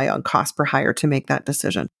rely on cost per hire to make that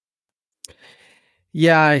decision.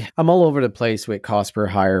 Yeah, I'm all over the place with cost per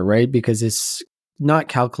hire, right? Because it's not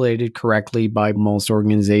calculated correctly by most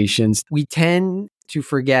organizations. We tend to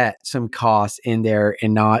forget some costs in there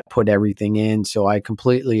and not put everything in. So I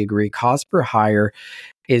completely agree. Cost per hire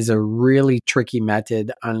is a really tricky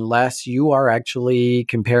method unless you are actually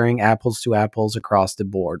comparing apples to apples across the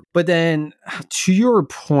board. But then to your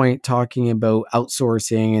point, talking about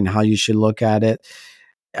outsourcing and how you should look at it,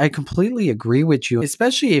 I completely agree with you,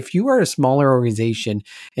 especially if you are a smaller organization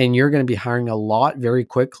and you're going to be hiring a lot very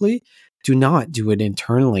quickly. Do not do it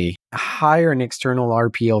internally. Hire an external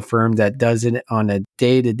RPO firm that does it on a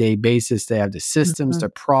day-to-day basis. They have the systems, the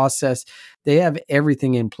process, they have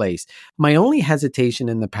everything in place. My only hesitation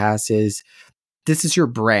in the past is this is your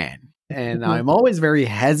brand. And I'm always very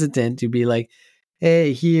hesitant to be like,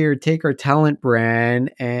 hey, here, take our talent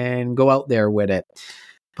brand and go out there with it.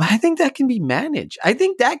 But I think that can be managed. I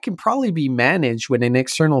think that can probably be managed with an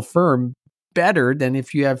external firm better than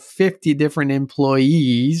if you have 50 different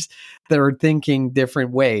employees that are thinking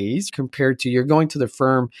different ways compared to you're going to the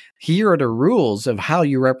firm. Here are the rules of how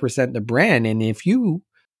you represent the brand. And if you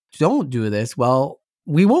don't do this, well,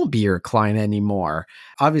 we won't be your client anymore.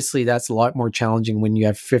 Obviously, that's a lot more challenging when you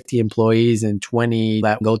have 50 employees and 20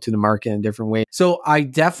 that go to the market in a different way. So I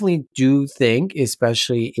definitely do think,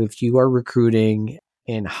 especially if you are recruiting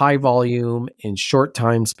in high volume, in short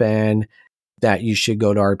time span, that you should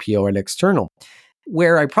go to RPO and external.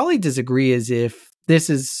 Where I probably disagree is if this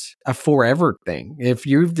is a forever thing. If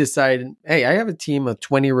you've decided, hey, I have a team of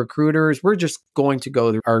 20 recruiters, we're just going to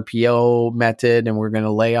go the RPO method and we're going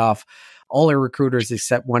to lay off all our recruiters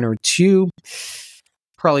except one or two.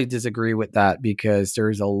 Probably disagree with that because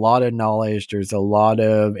there's a lot of knowledge, there's a lot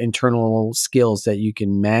of internal skills that you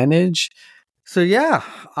can manage. So yeah,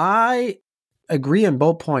 I agree on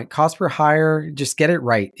both points. Cost per hire, just get it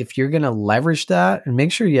right. If you're going to leverage that and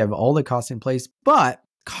make sure you have all the costs in place, but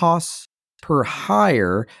cost per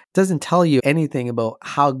hire doesn't tell you anything about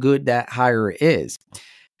how good that hire is.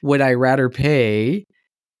 Would I rather pay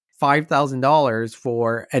 $5,000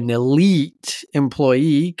 for an elite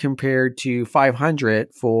employee compared to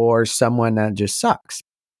 $500 for someone that just sucks?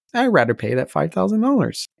 I'd rather pay that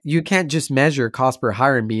 $5,000. You can't just measure cost per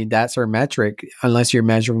hire and be that's our metric unless you're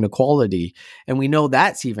measuring the quality. And we know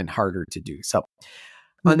that's even harder to do. So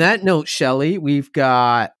on that note, Shelley, we've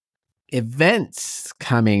got events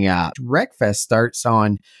coming up. RecFest starts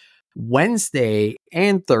on Wednesday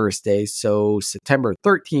and Thursday. So September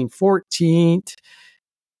 13th, 14th,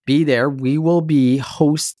 be there. We will be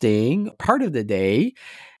hosting part of the day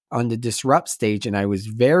on the Disrupt stage, and I was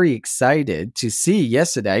very excited to see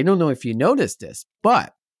yesterday. I don't know if you noticed this,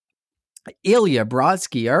 but Ilya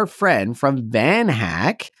Brodsky, our friend from Van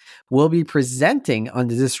Hack, will be presenting on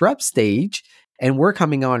the Disrupt stage, and we're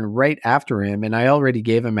coming on right after him. And I already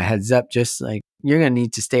gave him a heads up, just like, you're going to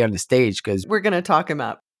need to stay on the stage because we're going to talk him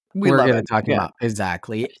up. We're going to talk him up.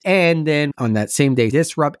 Exactly. And then on that same day,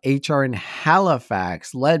 Disrupt HR in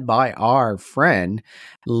Halifax, led by our friend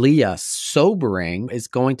Leah Sobering, is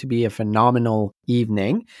going to be a phenomenal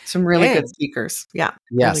evening. Some really good speakers. Yeah.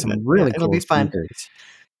 Yeah, some really cool it'll be fun. speakers.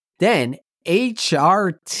 Then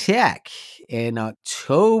HR Tech in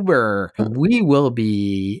October, we will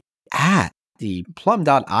be at the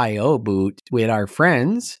Plum.io booth with our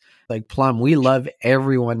friends. Like Plum, we love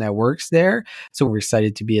everyone that works there. So we're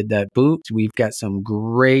excited to be at that booth. We've got some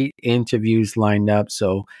great interviews lined up.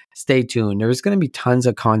 So stay tuned. There's going to be tons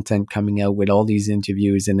of content coming out with all these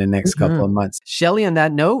interviews in the next couple of months. Shelley, on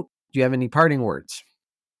that note, do you have any parting words?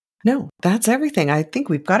 No, that's everything. I think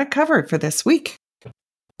we've got it covered for this week.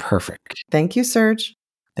 Perfect. Thank you, Serge.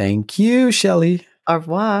 Thank you, Shelley. Au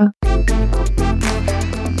revoir.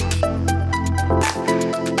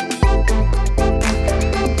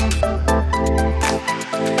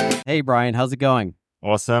 Hey, Brian, how's it going?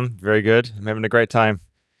 Awesome. Very good. I'm having a great time.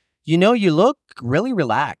 You know, you look really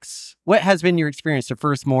relaxed. What has been your experience the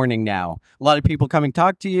first morning now? A lot of people coming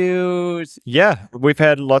talk to you. Yeah, we've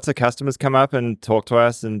had lots of customers come up and talk to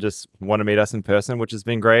us and just want to meet us in person, which has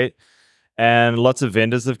been great. And lots of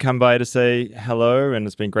vendors have come by to say hello, and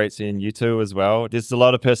it's been great seeing you two as well. There's a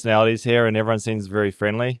lot of personalities here, and everyone seems very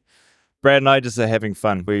friendly. Brad and I just are having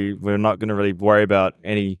fun. We're not going to really worry about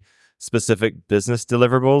any specific business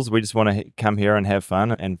deliverables. We just want to come here and have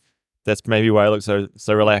fun, and that's maybe why I look so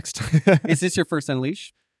relaxed. Is this your first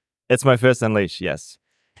Unleash? It's my first Unleash, yes.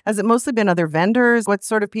 Has it mostly been other vendors? What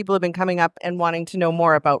sort of people have been coming up and wanting to know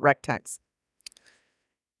more about RecTex?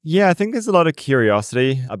 Yeah, I think there's a lot of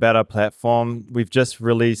curiosity about our platform. We've just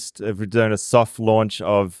released, we're doing a soft launch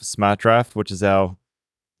of Smart Draft, which is our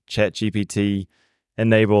ChatGPT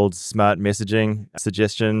enabled smart messaging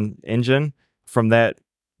suggestion engine. From that,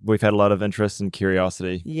 we've had a lot of interest and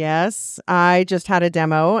curiosity. Yes, I just had a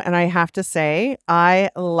demo and I have to say, I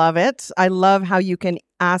love it. I love how you can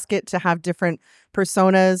ask it to have different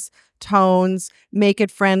personas, tones, make it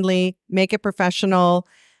friendly, make it professional.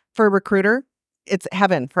 For a recruiter, it's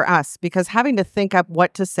heaven for us, because having to think up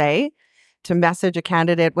what to say to message a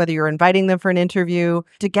candidate, whether you're inviting them for an interview,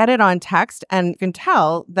 to get it on text and you can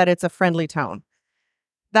tell that it's a friendly tone.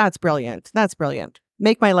 That's brilliant. That's brilliant.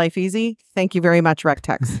 Make my life easy. Thank you very much,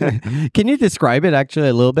 RecText. Can you describe it actually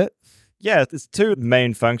a little bit? Yeah, it's two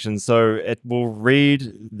main functions. So it will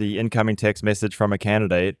read the incoming text message from a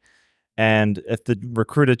candidate. And if the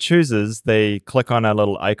recruiter chooses, they click on a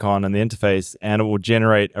little icon in the interface and it will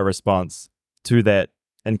generate a response to that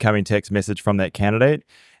incoming text message from that candidate.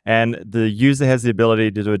 And the user has the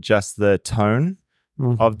ability to adjust the tone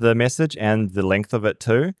of the message and the length of it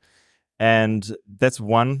too. And that's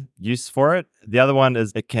one use for it. The other one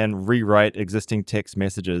is it can rewrite existing text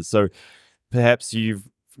messages. So perhaps you've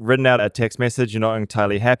written out a text message, you're not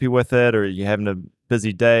entirely happy with it, or you're having a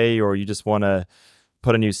busy day, or you just want to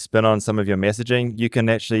put a new spin on some of your messaging. You can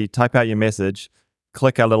actually type out your message,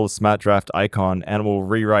 click our little smart draft icon, and it will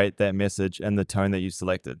rewrite that message in the tone that you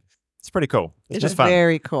selected. It's pretty cool. It's just fun.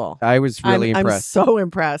 Very cool. I was really impressed. I'm so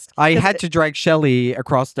impressed. I had to drag Shelly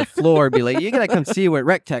across the floor and be like, you gotta come see what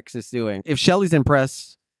RecText is doing. If Shelly's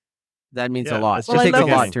impressed, that means a lot. it's It just takes a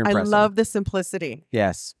amazing. lot to impress I them. love the simplicity.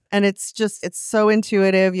 Yes. And it's so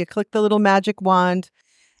intuitive. You click the little magic wand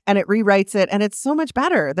and it rewrites it. And it's so much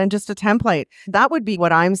better than just a template. That would be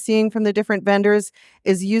what I'm seeing from the different vendors,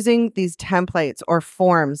 is using these templates or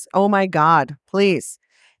forms. Oh my God, please.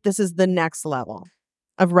 This is the next level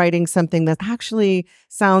of writing something that actually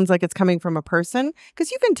sounds like it's coming from a person.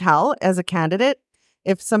 Because you can tell as a candidate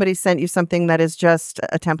if somebody sent you something that is just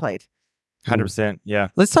a template. 100%. Yeah.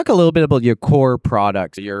 Let's talk a little bit about your core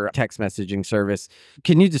product, your text messaging service.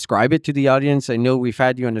 Can you describe it to the audience? I know we've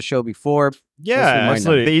had you on the show before. Yeah,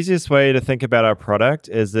 absolutely. The easiest way to think about our product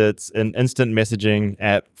is it's an instant messaging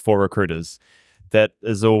app for recruiters that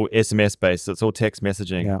is all SMS based. So it's all text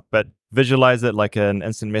messaging, but visualize it like an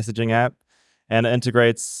instant messaging app, and it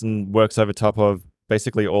integrates and works over top of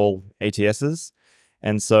basically all ATSs.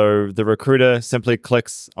 And so the recruiter simply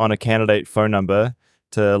clicks on a candidate phone number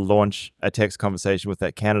to launch a text conversation with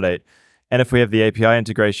that candidate. And if we have the API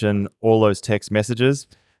integration, all those text messages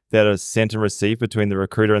that are sent and received between the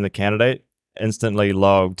recruiter and the candidate instantly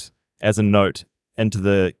logged as a note into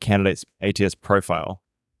the candidate's ATS profile.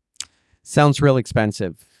 Sounds real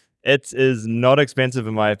expensive. It is not expensive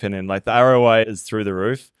in my opinion. Like, the ROI is through the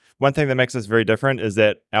roof. One thing that makes us very different is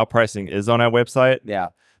that our pricing is on our website. Yeah.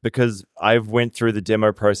 Because I've went through the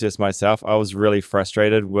demo process myself. I was really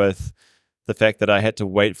frustrated with the fact that I had to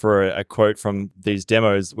wait for a quote from these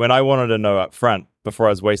demos when I wanted to know up front, before I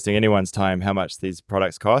was wasting anyone's time, how much these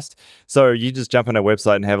products cost. So you just jump on our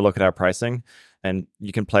website and have a look at our pricing, and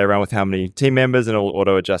you can play around with how many team members, and it'll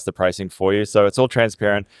auto adjust the pricing for you. So it's all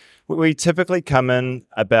transparent. We typically come in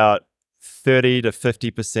about 30 to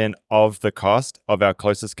 50% of the cost of our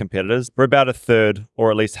closest competitors. We're about a third, or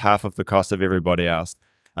at least half of the cost of everybody else.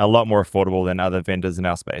 A lot more affordable than other vendors in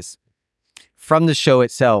our space. From the show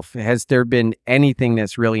itself, has there been anything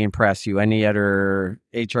that's really impressed you? Any other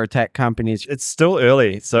HR tech companies? It's still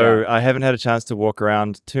early, so I haven't had a chance to walk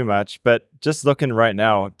around too much. But just looking right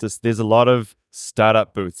now, there's a lot of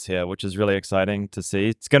startup booths here, which is really exciting to see.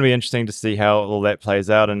 It's going to be interesting to see how all that plays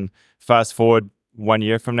out. And fast forward 1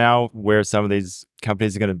 year from now, where some of these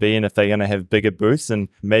companies are going to be, and if they're going to have bigger booths, and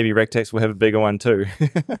maybe RecText will have a bigger one too.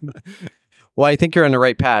 Well, I think you're on the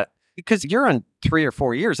right path, because you're on 3 or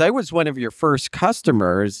 4 years. I was one of your first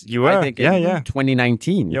customers. You were? I think, in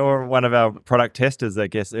 2019. You're one of our product testers, I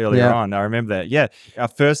guess, earlier on. I remember that. Yeah. Our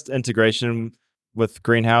first integration with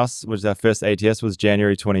Greenhouse, which is our first ATS, was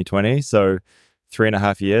January 2020. So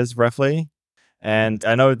 3.5 years roughly. And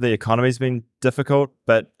I know the economy's been difficult,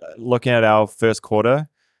 but looking at our first quarter,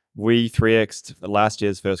 we 3x'd last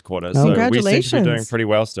year's first quarter. So we seem to be doing pretty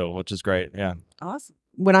well still, which is great. Yeah. Awesome.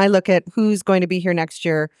 When I look at who's going to be here next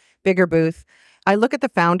year, bigger booth, I look at the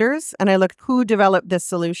founders and I look who developed this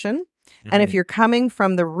solution. And if you're coming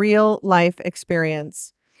from the real life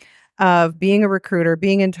experience of being a recruiter,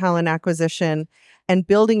 being in talent acquisition, and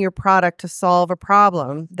building your product to solve a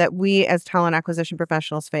problem that we as talent acquisition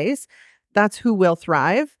professionals face, that's who will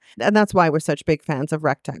thrive. And that's why we're such big fans of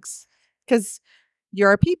RecText, because you're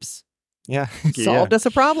our peeps. Yeah. Solved us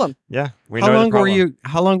a problem. Yeah. How long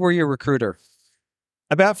were you a recruiter?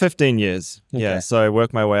 About 15 years. Okay. Yeah. So I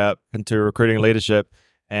worked my way up into recruiting leadership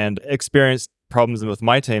and experienced problems with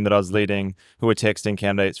my team that I was leading, who were texting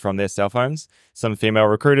candidates from their cell phones. Some female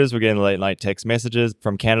recruiters were getting late night text messages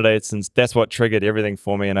from candidates, and that's what triggered everything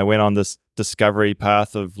for me. And I went on this discovery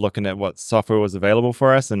path of looking at what software was available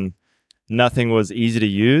for us, and nothing was easy to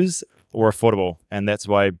use or affordable. And that's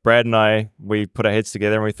why Brad and I, we put our heads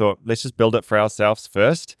together and we thought, let's just build it for ourselves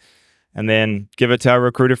first. and then give it to our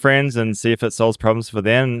recruiter friends and see if it solves problems for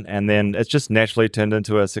them. And then it's just naturally turned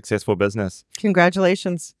into a successful business.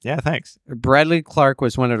 Congratulations. Yeah, thanks. Bradley Clark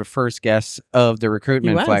was one of the first guests of the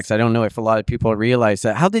Recruitment was. Flex. I don't know if a lot of people realize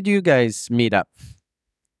that. How did you guys meet up?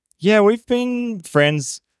 Yeah, we've been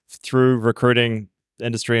friends through recruiting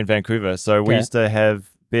industry in Vancouver. So we Okay. used to have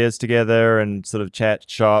beers together and sort of chat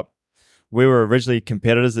shop. We were originally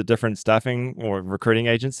competitors at different staffing or recruiting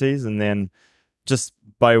agencies, and then just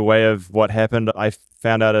by way of what happened, I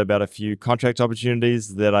found out about a few contract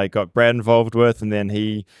opportunities that I got Brad involved with, and then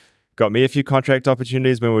he got me a few contract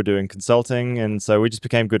opportunities when we were doing consulting, and so we just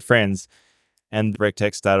became good friends, and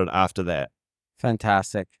RecTech started after that.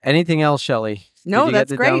 Fantastic. Anything else, Shelley? No, Did you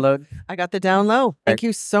that's get the great. download? I got the down low. Thank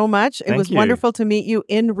you so much. It Thank was you. wonderful to meet you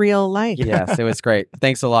in real life. Yes, it was great.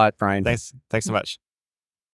 Thanks a lot, Brian. Thanks so much.